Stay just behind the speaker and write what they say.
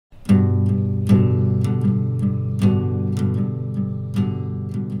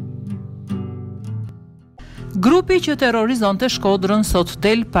Grupi që terrorizonte Shkodrën sot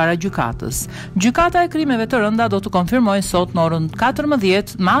del para gjykatës. Gjykata e krimeve të rënda do të konfirmojë sot në orën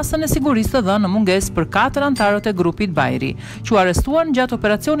 14 masën e sigurisë të dhënë në mungesë për 4 anëtarët e grupit Bajri, që u arrestuan gjatë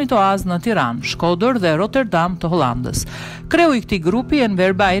operacionit Oaz në Tiranë, Shkodër dhe Rotterdam të Hollandës. Kreu i këtij grupi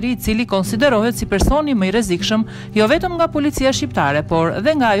Enver Bajri, i cili konsiderohet si personi më i rrezikshëm jo vetëm nga policia shqiptare, por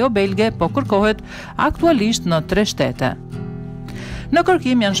dhe nga ajo belge, po kërkohet aktualisht në 3 shtete. Në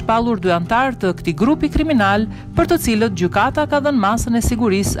kërkim janë shpallur 2 antarë të këtij grupi kriminal, për të cilët gjykata ka dhënë masën e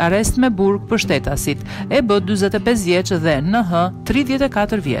sigurisë arrest me burg për shtetasit, EB 45 vjeç dhe NH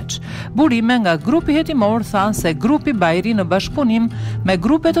 34 vjeç. Burime nga grupi hetimor thanë se grupi Bajri në bashkëpunim me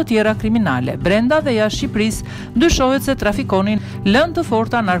grupe të tjera kriminale brenda dhe jashtë Shqipërisë dyshohet se trafikonin lëndë të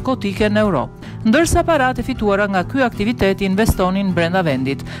forta narkotike në Europë, ndërsa paratë fituara nga ky aktivitet investonin brenda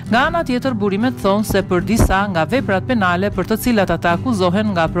vendit. Nga ana tjetër, burimet thonë se për disa nga veprat penale për të cilat ata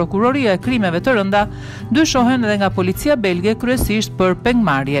akuzohen nga prokuroria e krimeve të rënda, dyshohen edhe nga policia belge, kryesisht për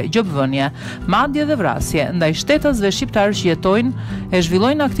pengmarrje, gjobvënie, madje dhe vrasje ndaj shtetësve shqiptarë që jetojnë e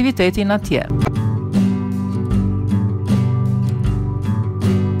zhvillojnë aktivitetin atje.